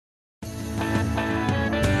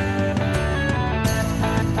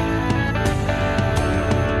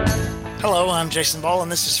Hello, I'm Jason Ball,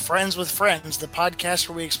 and this is Friends with Friends, the podcast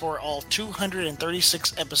where we explore all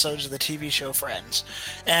 236 episodes of the TV show Friends.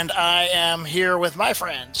 And I am here with my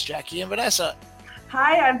friends, Jackie and Vanessa.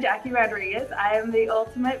 Hi, I'm Jackie Rodriguez. I am the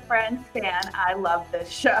ultimate Friends fan. I love this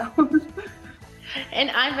show.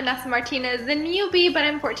 And I'm Vanessa Martinez, the newbie, but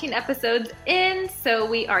I'm 14 episodes in, so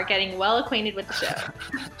we are getting well acquainted with the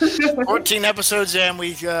show. 14 episodes in,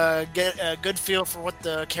 we get a good feel for what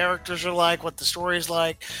the characters are like, what the story is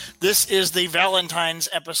like. This is the Valentine's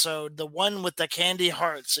episode, the one with the candy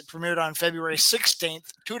hearts. It premiered on February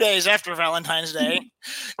 16th, 2 days after Valentine's Day,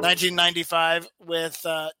 1995, with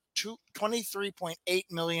 23.8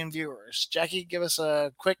 million viewers. Jackie, give us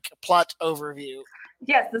a quick plot overview.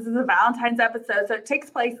 Yes, this is a Valentine's episode. So it takes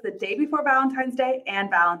place the day before Valentine's Day and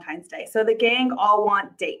Valentine's Day. So the gang all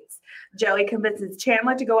want dates. Joey convinces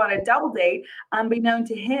Chandler to go on a double date. Unbeknown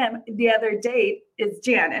to him, the other date is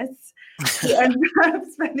Janice. He ends up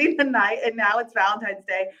spending the night, and now it's Valentine's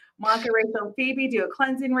Day. Monica, Rachel, and Phoebe do a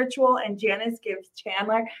cleansing ritual, and Janice gives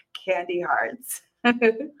Chandler candy hearts.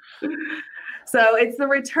 So it's the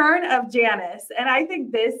return of Janice. And I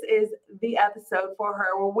think this is the episode for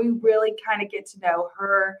her where we really kind of get to know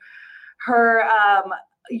her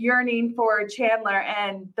yearning for Chandler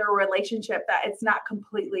and their relationship, that it's not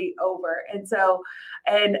completely over. And so,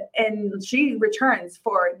 and she returns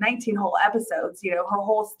for 19 whole episodes. You know, her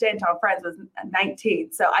whole stint on Friends was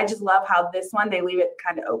 19. So I just love how this one, they leave it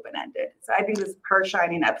kind of open-ended. So I think this is her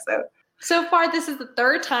shining episode. So far, this is the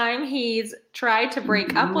third time he's tried to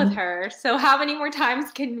break up with her. So how many more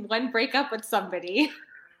times can one break up with somebody?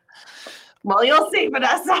 Well, you'll see,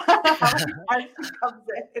 Vanessa.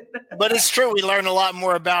 But it's true. We learn a lot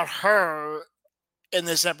more about her in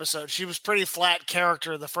this episode. She was pretty flat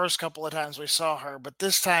character the first couple of times we saw her, but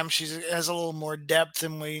this time she has a little more depth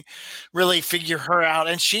and we really figure her out.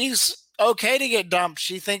 And she's okay to get dumped.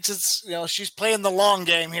 She thinks it's, she's playing the long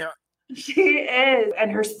game here. She is.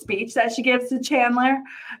 And her speech that she gives to Chandler,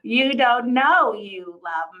 you don't know you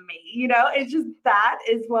love me. It's just, that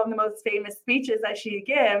is one of the most famous speeches that she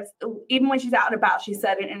gives. Even when she's out and about, she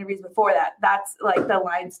said in interviews before that, that's like the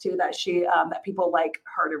lines too that she, that people like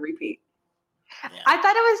her to repeat. Yeah. I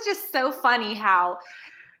thought it was just so funny how,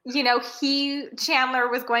 Chandler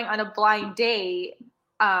was going on a blind date,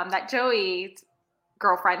 that Joey's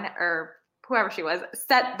girlfriend or whoever she was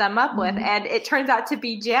set them up with, and it turns out to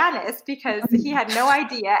be Janice because he had no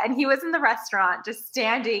idea, and he was in the restaurant just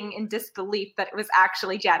standing in disbelief that it was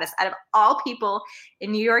actually Janice. Out of all people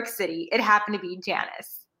in New York City, it happened to be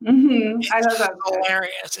Janice. Mm-hmm. I know that's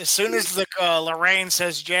hilarious. As soon as the Lorraine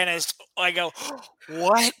says Janice, I go,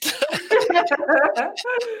 what?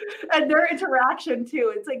 And their interaction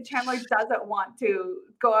too. It's like Chandler doesn't want to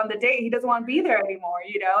go on the date. He doesn't want to be there anymore,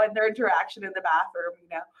 and their interaction in the bathroom,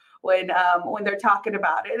 when they're talking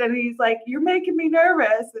about it, and he's like, "You're making me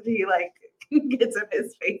nervous," and he like gets in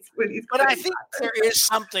his face when he's. But I think there is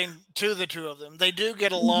something to the two of them. They do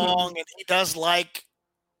get along, and he does like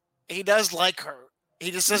her.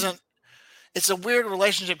 He just doesn't. It's a weird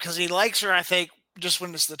relationship because he likes her, I think, just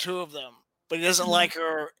when it's the two of them, but he doesn't like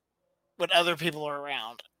her when other people are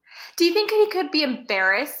around. Do you think he could be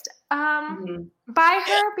embarrassed by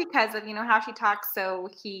her because of, how she talks? So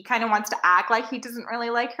he kind of wants to act like he doesn't really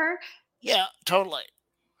like her. Yeah, totally.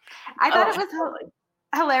 I thought it was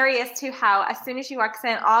hilarious too, how as soon as she walks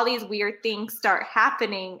in, all these weird things start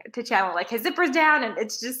happening to Chandler, like his zipper's down and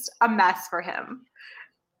it's just a mess for him.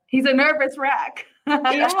 He's a nervous wreck.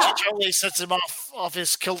 Yeah. She totally sets him off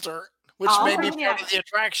his kilter, which may be part of the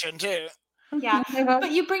attraction too. Yeah,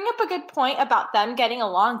 but you bring up a good point about them getting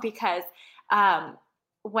along because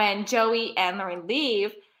when Joey and Lorraine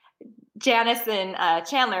leave, Janice and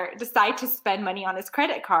Chandler decide to spend money on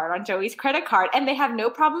Joey's credit card, and they have no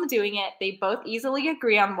problem doing it. They both easily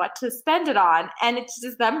agree on what to spend it on, and it's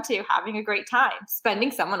just them two having a great time,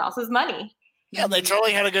 spending someone else's money. Yeah, they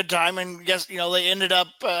totally had a good time, and guess they ended up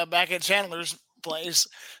back at Chandler's place.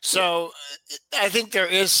 So I think there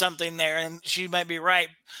is something there, and she might be right.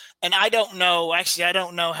 And I don't know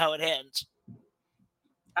how it ends.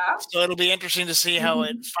 So it'll be interesting to see how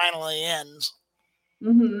it finally ends.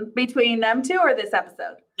 Mm-hmm. Between them two or this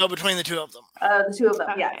episode? No, between the two of them. The two of them,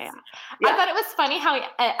 yes. Yeah. I thought it was funny how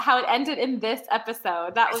it ended in this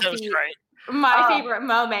episode. That was great. My favorite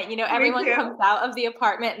moment. Everyone comes out of the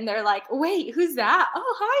apartment and they're like, wait, who's that?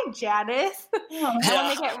 Oh, hi, Janice. And when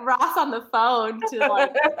they get Ross on the phone to say,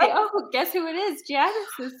 oh, guess who it is? Janice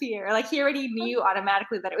is here. Like, he already knew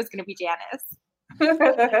automatically that it was going to be Janice.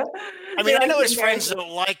 I mean, I know his friends don't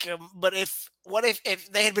like him, but what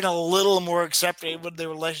if they had been a little more accepting, would the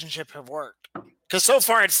relationship have worked? Because so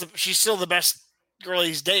far, she's still the best girl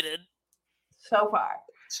he's dated. So far.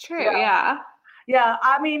 It's true. Yeah. Yeah,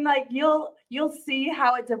 I mean, like you'll see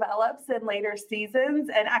how it develops in later seasons,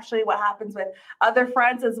 and actually what happens with other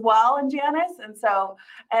friends as well in Janice. And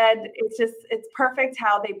it's perfect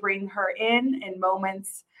how they bring her in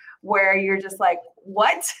moments where you're just like,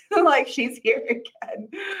 what? Like she's here again.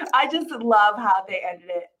 I just love how they ended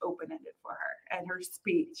it open-ended for her and her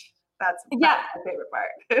speech. That's my favorite part.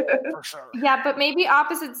 For sure. Yeah, but maybe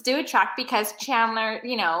opposites do attract because Chandler,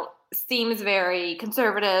 seems very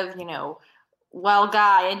conservative, well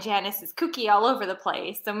guy, and Janice is kooky all over the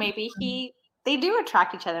place. So maybe they do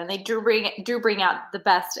attract each other, and they do bring out the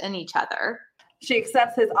best in each other. She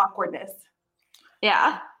accepts his awkwardness.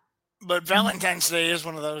 Yeah. But Valentine's Day is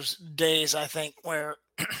one of those days, I think, where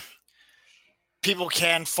people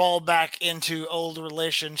can fall back into old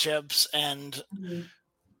relationships and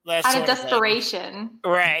that out sort of desperation. Thing.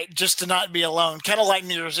 Right. Just to not be alone. Kind of like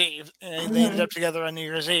New Year's Eve. And they ended up together on New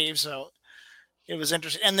Year's Eve. So it was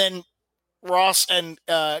interesting. And then Ross and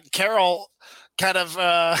Carol kind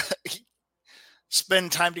of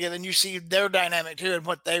spend time together, and you see their dynamic too, and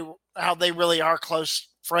how they really are close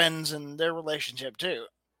friends and their relationship too.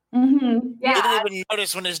 Mm-hmm. Yeah. He didn't even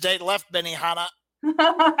notice when his date left Benihana.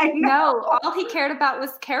 I know. No, all he cared about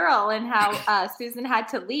was Carol and how Susan had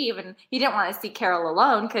to leave, and he didn't want to see Carol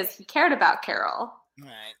alone because he cared about Carol.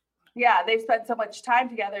 Right. Yeah, they've spent so much time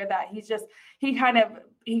together that he's just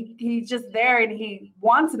there, and he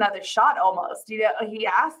wants another shot almost. He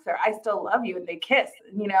asks her, "I still love you," and they kiss.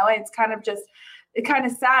 And it's kind of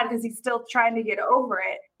sad because he's still trying to get over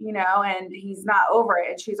it, and he's not over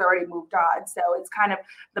it, and she's already moved on. So it's kind of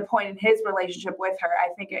the point in his relationship with her.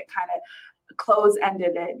 I think it kind of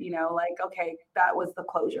ended it, like, okay, that was the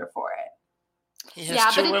closure for it. He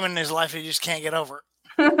has two women in his life he just can't get over.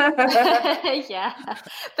 Yeah.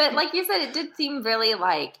 But like you said, it did seem really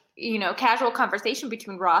like, casual conversation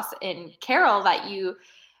between Ross and Carol that you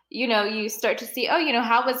start to see,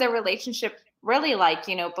 how was their relationship really like,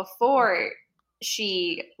 before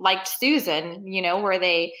she liked Susan, were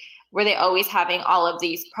they always having all of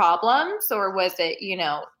these problems, or was it,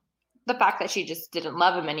 the fact that she just didn't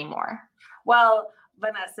love him anymore? Well,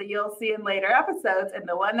 Vanessa, you'll see in later episodes, and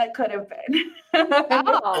the one that could have been.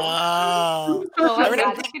 Oh.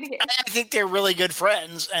 I think they're really good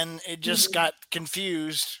friends, and it just got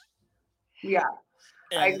confused. Yeah,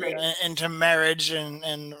 I agree. Into marriage and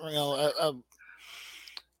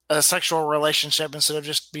a sexual relationship instead of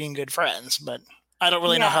just being good friends. But I don't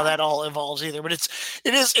really know how that all evolves either. But it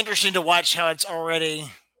is interesting to watch how it's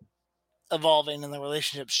already evolving and the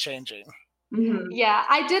relationship's changing. Mm-hmm. Yeah,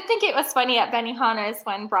 I did think it was funny at Benihana's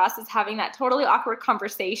when Ross is having that totally awkward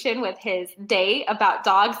conversation with his date about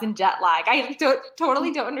dogs and jet lag. I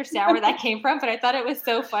totally don't understand where that came from, but I thought it was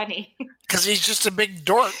so funny. Because he's just a big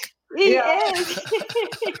dork. He is.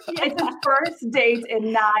 It's his first date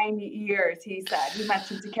in 9 years, he said. He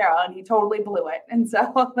mentioned to Carol, and he totally blew it. And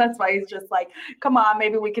so that's why he's just like, come on,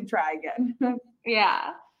 maybe we can try again.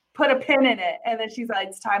 Yeah. Put a pin in it. And then she's like,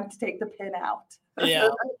 it's time to take the pin out. Yeah.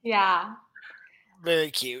 Yeah.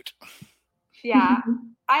 Very cute. Yeah.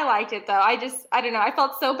 I liked it though. I don't know. I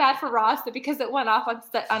felt so bad for Ross because it went off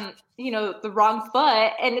on the wrong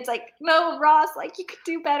foot. And it's like, no, Ross, like you could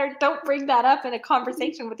do better. Don't bring that up in a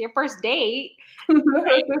conversation with your first date. And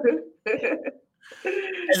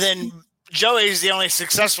then Joey's the only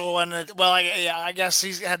successful one. I guess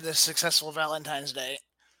he's had this successful Valentine's Day.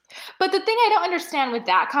 But the thing I don't understand with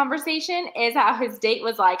that conversation is how his date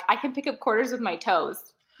was like, I can pick up quarters with my toes.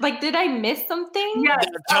 Like, did I miss something? Yeah,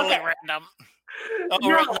 totally random.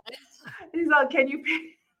 No. He's like, can you pick?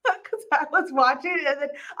 Because I was watching it, and then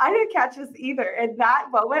I didn't catch this either. In that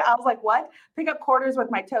moment, I was like, what? Pick up quarters with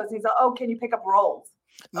my toes. He's like, oh, can you pick up rolls?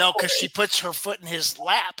 No, because she puts her foot in his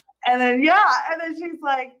lap. And then, she's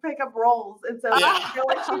like, pick up rolls. And so I feel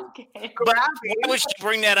like she's grabbing. Why would she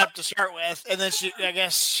bring that up to start with? And then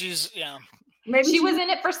Maybe she was in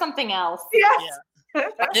it for something else. Yes. Yeah.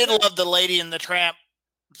 I did love the Lady and the Tramp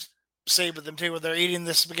scene with them too, where they're eating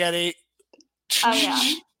the spaghetti. Oh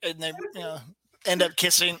yeah. And they end up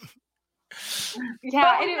kissing.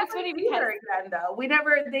 Yeah, and it was funny because again, though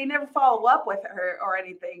they never follow up with her or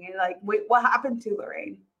anything. And like, what happened to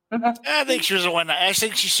Lorraine? I think she was the one. I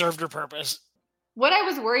think she served her purpose. What I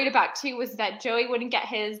was worried about too was that Joey wouldn't get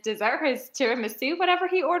his dessert, his tiramisu, whatever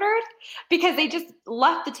he ordered, because they just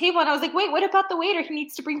left the table. And I was like, wait, what about the waiter? He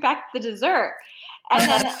needs to bring back the dessert. And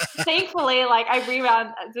then thankfully, like I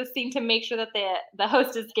rewound the scene to make sure that the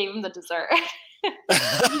hostess gave him the dessert.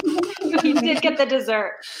 He did get the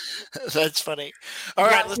dessert. That's funny. All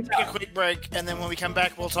right, let's take a quick break, and then when we come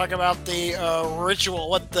back, we'll talk about the ritual,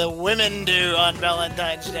 what the women do on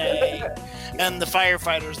Valentine's Day, and the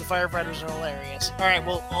firefighters. The firefighters are hilarious. All right,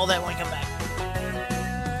 well, all that when we come back.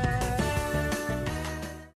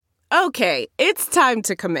 Okay, it's time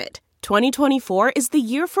to commit. 2024 is the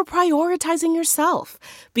year for prioritizing yourself.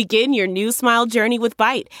 Begin your new smile journey with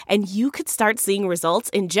Byte, and you could start seeing results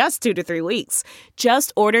in just 2 to 3 weeks.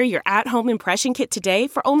 Just order your at-home impression kit today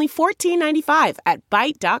for only $14.95 at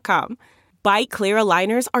Byte.com. Byte Clear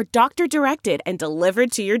aligners are doctor-directed and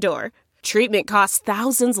delivered to your door. Treatment costs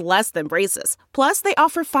thousands less than braces. Plus, they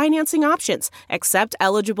offer financing options, accept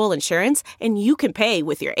eligible insurance, and you can pay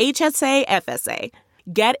with your HSA FSA.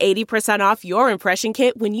 Get 80% off your impression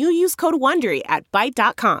kit when you use code WONDERY at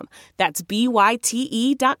Byte.com. That's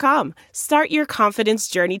BYTE.com. Start your confidence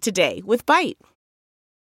journey today with Byte.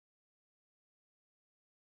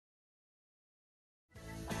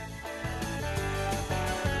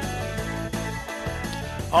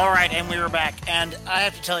 All right, and we were back. And I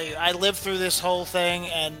have to tell you, I lived through this whole thing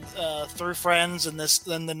and through friends in the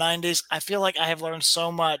 90s. I feel like I have learned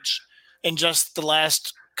so much in just the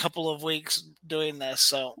last couple of weeks doing this.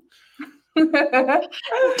 So Do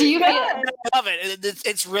you feel? I love it.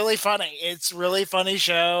 It's really funny. It's really funny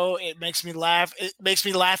show. It makes me laugh. It makes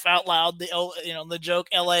me laugh out loud. The joke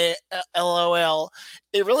LOL.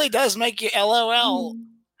 It really does make you LOL.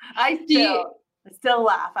 I still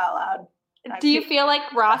laugh out loud. Do you feel like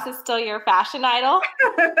Ross is still your fashion idol?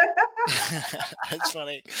 That's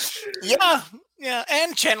funny. Yeah,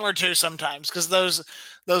 and Chandler too sometimes, because those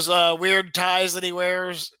weird ties that he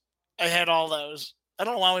wears, I had all those. I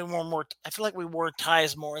don't know why we wore more. I feel like we wore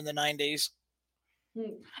ties more in the 90s.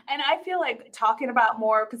 And I feel like talking about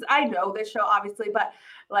more, because I know this show obviously, but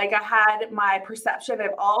like I had my perception of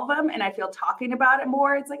all of them, and I feel talking about it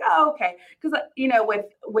more. It's like, oh, okay. Because,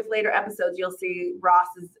 with later episodes, you'll see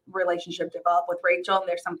Ross's relationship develop with Rachel, and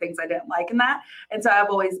there's some things I didn't like in that. And so I've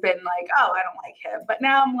always been like, oh, I don't like him. But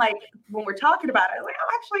now I'm like, when we're talking about it, I'm like, oh,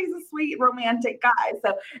 actually, he's a sweet, romantic guy.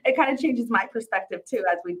 So it kind of changes my perspective too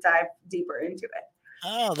as we dive deeper into it.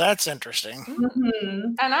 Oh, that's interesting.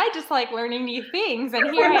 Mm-hmm. And I just like learning new things. And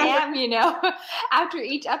here I am, after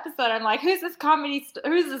each episode, I'm like, who's this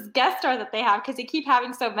guest star that they have? Because they keep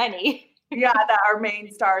having so many. Yeah, that are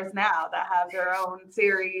main stars now that have their own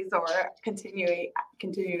series or continued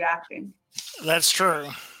acting. That's true.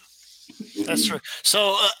 That's true.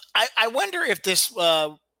 So I wonder if this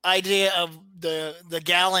idea of the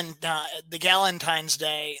Galentine's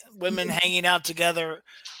Day, women hanging out together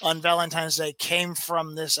on Valentine's Day, came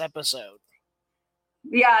from this episode.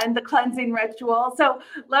 Yeah, and the cleansing ritual. So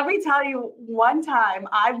let me tell you, one time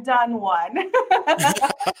I've done one. A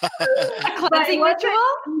cleansing ritual?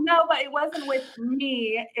 No, but it wasn't with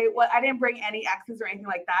me. I didn't bring any exes or anything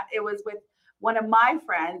like that. It was with one of my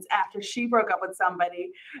friends after she broke up with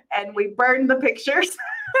somebody, and we burned the pictures.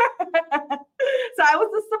 So I was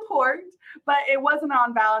the support, but it wasn't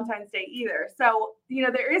on Valentine's Day either. So,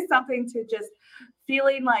 there is something to just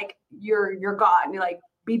feeling like you're gone. You're like,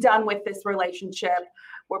 be done with this relationship.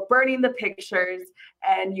 We're burning the pictures,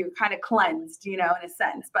 and you're kind of cleansed, in a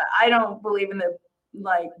sense. But I don't believe in the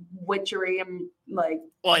witchery and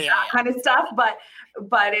kind of stuff. But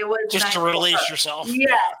it was just nice to release yourself.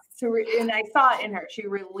 Yes. And I saw it in her. She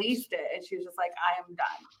released it, and she was just like, I am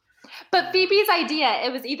done. But Phoebe's idea,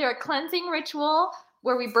 it was either a cleansing ritual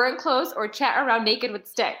where we burn clothes or chat around naked with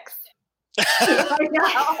sticks. What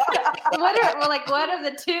of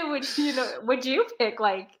the two would you pick?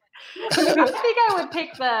 I think I would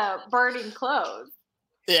pick the burning clothes.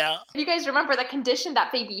 Yeah. You guys remember the condition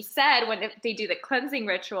that Phoebe said when they do the cleansing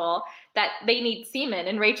ritual that they need semen,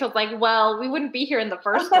 and Rachel's like, well, we wouldn't be here in the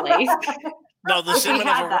first place. No, the semen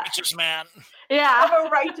of a righteous man. Yeah. Of a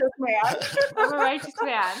righteous man. Of a righteous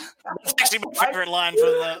man. That's actually my favorite line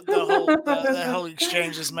for the whole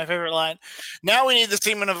exchange is my favorite line. Now we need the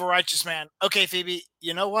semen of a righteous man. Okay, Phoebe,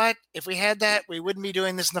 you know what? If we had that, we wouldn't be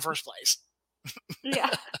doing this in the first place.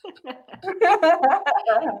 Yeah.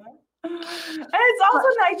 And it's also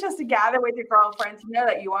nice just to gather with your girlfriends, know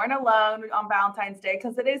that you aren't alone on Valentine's Day,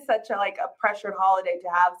 because it is such a pressured holiday to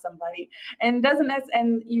have somebody, and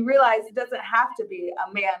and you realize it doesn't have to be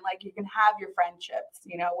a man. Like, you can have your friendships,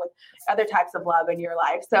 with other types of love in your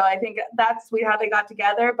life. So I think that's how they got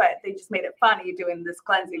together, but they just made it funny doing this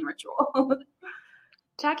cleansing ritual.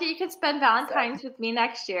 Jackie, you could spend Valentine's with me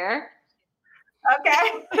next year.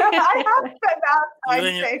 Okay. I have spent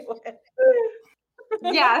Valentine's Day with.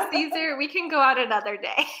 Yeah, Caesar, we can go out another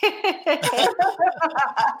day.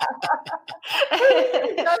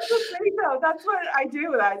 That's That's the thing, though. That's what I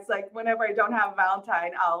do. That's like whenever I don't have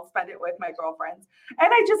Valentine, I'll spend it with my girlfriends, and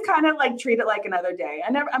I just kind of like treat it like another day.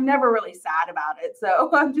 I'm never really sad about it, so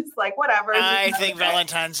I'm just like whatever. I think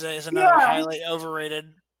Valentine's Day is another highly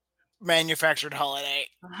overrated manufactured holiday.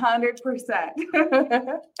 100%.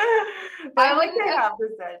 I like to have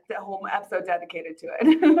the whole episode dedicated to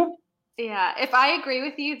it. Yeah, if I agree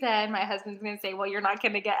with you, then my husband's going to say, well, you're not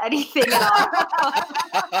going to get anything at all.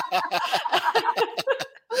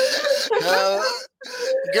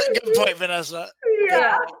 Good point, Vanessa.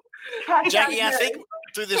 Yeah. Jackie, I think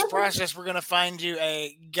through this process, we're going to find you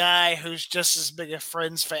a guy who's just as big a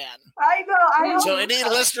Friends fan. I know. So any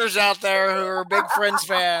listeners out there who are big Friends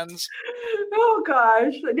fans. Oh,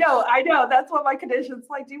 gosh. No, I know. That's what my condition's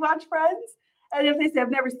like. Do you watch Friends? And if they say I've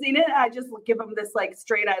never seen it, I just give them this like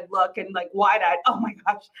straight-eyed look and like wide-eyed. Oh my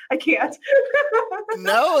gosh, I can't.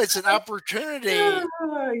 No, it's an opportunity.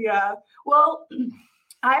 Yeah. Well,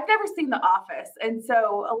 I've never seen The Office, and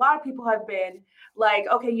so a lot of people have been like,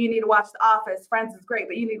 "Okay, you need to watch The Office. Friends is great,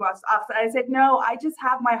 but you need to watch The Office." And I said, "No, I just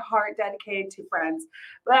have my heart dedicated to Friends,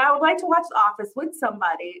 but I would like to watch The Office with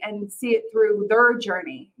somebody and see it through their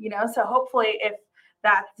journey." So hopefully, if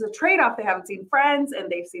that's a trade-off, they haven't seen Friends and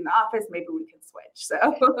they've seen The Office, maybe we can switch.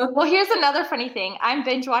 So well, here's another funny thing. I'm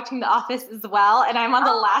binge watching The Office as well, and I'm on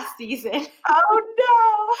the last season. Oh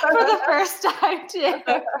no. For the first time too.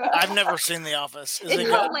 I've never seen The Office. Is it's it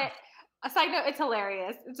good? A side note, it's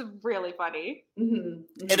hilarious. It's really funny.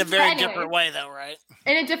 Mm-hmm. In a very different way though, right?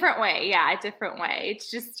 In a different way, yeah, a different way. It's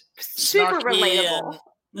just super relatable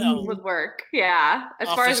with work. Yeah. As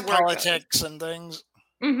far as work politics and things.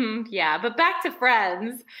 Mm-hmm, yeah, but back to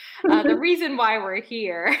Friends. The reason why we're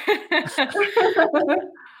here. And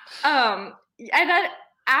then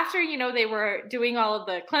after, they were doing all of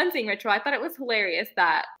the cleansing ritual, I thought it was hilarious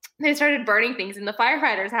that they started burning things and the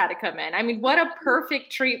firefighters had to come in. I mean, what a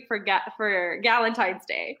perfect treat for Galentine's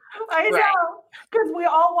Day. I know, because we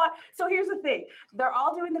all want. So here's the thing. They're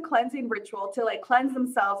all doing the cleansing ritual to like cleanse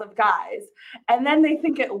themselves of guys. And then they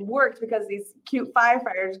think it worked because these cute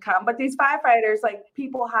firefighters come. But these firefighters, like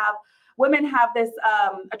women have this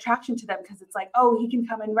attraction to them because it's like, oh, he can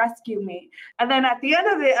come and rescue me. And then at the end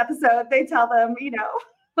of the episode, they tell them,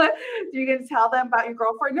 you're going to tell them about your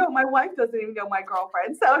girlfriend? No, my wife doesn't even know my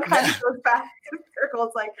girlfriend. So it kind of goes back in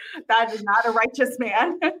circles like, that is not a righteous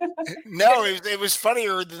man. No, it was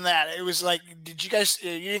funnier than that. It was like, you guys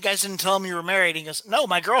didn't tell him you were married? He goes, no,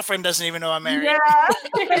 my girlfriend doesn't even know I'm married. Yeah.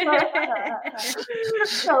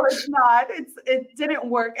 So it's not. It didn't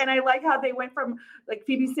work. And I like how they went from like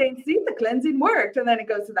Phoebe saying, see, the cleansing worked. And then it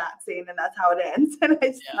goes to that scene and that's how it ends. And I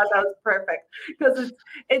just thought that was perfect because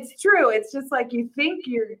it's true. It's just like you think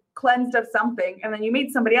you're cleansed of something and then you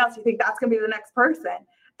meet somebody else, you think that's going to be the next person.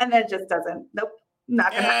 And then it just doesn't. Nope.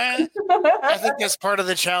 Not going to happen. I think that's part of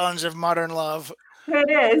the challenge of modern love. It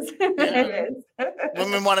is. Yeah. It is.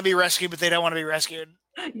 Women want to be rescued, but they don't want to be rescued.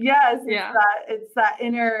 Yes. It's that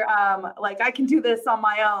inner, like I can do this on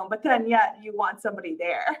my own, but then yet you want somebody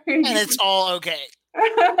there. And it's all okay.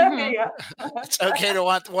 Yeah. It's okay to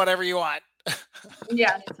want whatever you want.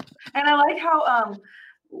 Yes. And I like how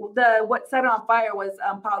what set it on fire was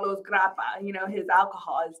Paolo's grappa, his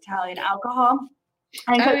alcohol, his Italian alcohol.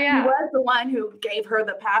 And he was the one who gave her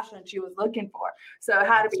the passion she was looking for. So it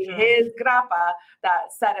had to be his grappa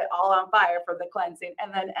that set it all on fire for the cleansing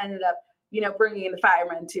and then ended up, bringing the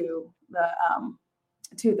firemen to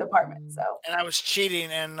the apartment. So. And I was cheating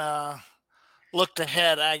and looked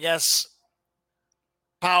ahead. I guess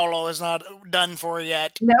Paolo is not done for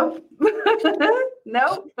yet. Nope.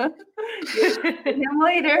 Nope. Him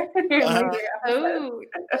later. Ooh.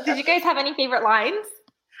 Did you guys have any favorite lines?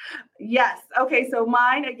 Yes. Okay. So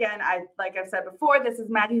mine, again, like I've said before, this is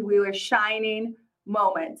Maggie Wheeler's shining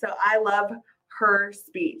moment. So I love her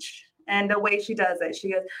speech and the way she does it.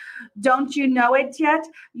 She goes, "Don't you know it yet?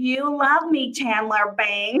 You love me, Chandler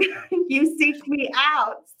Bing. You seek me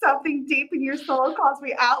out. Something deep in your soul calls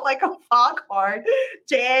me out like a foghorn.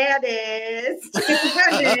 Janice,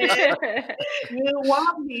 you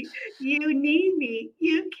want me. You need me.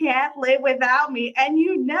 You can't live without me. And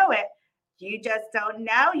you know it. You just don't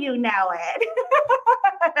know you know it."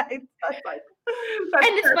 And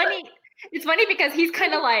it's funny. It's funny because he's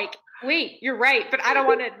kind of like, wait, you're right, but I don't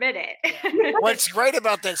want to admit it. What's great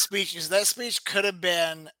about that speech is that speech could have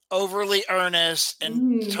been overly earnest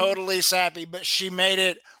and totally sappy, but she made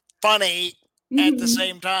it funny at the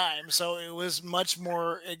same time. So it was much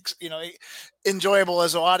more, enjoyable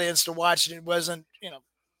as an audience to watch. And it wasn't,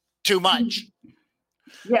 too much.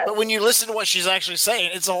 Yes. But when you listen to what she's actually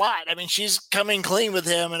saying, it's a lot. I mean, she's coming clean with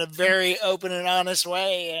him in a very open and honest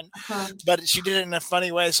way, but she did it in a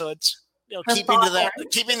funny way. So Her father.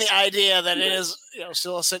 keeping the idea that it is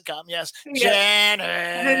still a sitcom. Yes,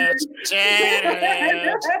 Yes. Janet.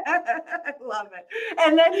 I love it.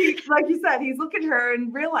 And then he, like you said, he's looking at her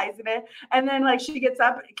and realizing it. And then like she gets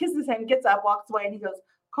up, kisses him, gets up, walks away, and he goes,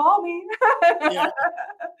 "Call me." Yeah.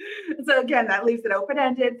 So again, that leaves it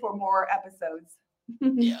open-ended for more episodes.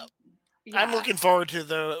 Yeah. I'm looking forward to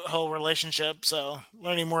the whole relationship, so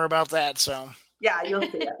learning more about that. So Yeah, you'll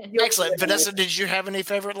see it. excellent. Vanessa, did you have any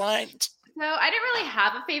favorite lines? So I didn't really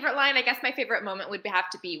have a favorite line. I guess my favorite moment would have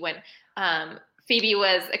to be when Phoebe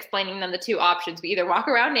was explaining them the two options. We either walk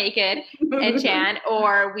around naked and Chan,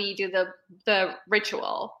 or we do the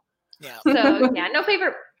ritual. Yeah. So yeah, no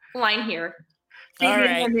favorite line here. Phoebe All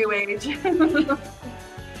right. in the new age.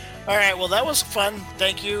 All right. Well, that was fun.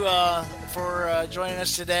 Thank you for joining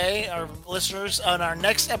us today, our listeners. On our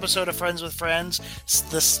next episode of Friends with Friends, it's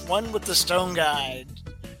this one with the Stone Guy,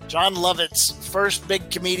 John Lovett's first big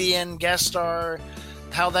comedian guest star,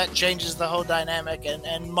 how that changes the whole dynamic,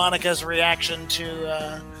 and Monica's reaction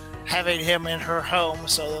to having him in her home.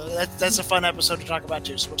 So that's a fun episode to talk about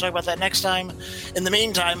too. So we'll talk about that next time. In the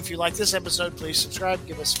meantime, if you like this episode, please subscribe,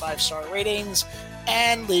 give us 5-star ratings,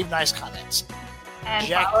 and leave nice comments. And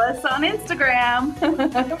follow us on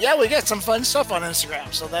Instagram. Yeah, we got some fun stuff on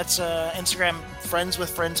Instagram. So that's Instagram Friends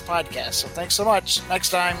with Friends podcast. So thanks so much. Next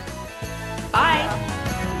time. Bye.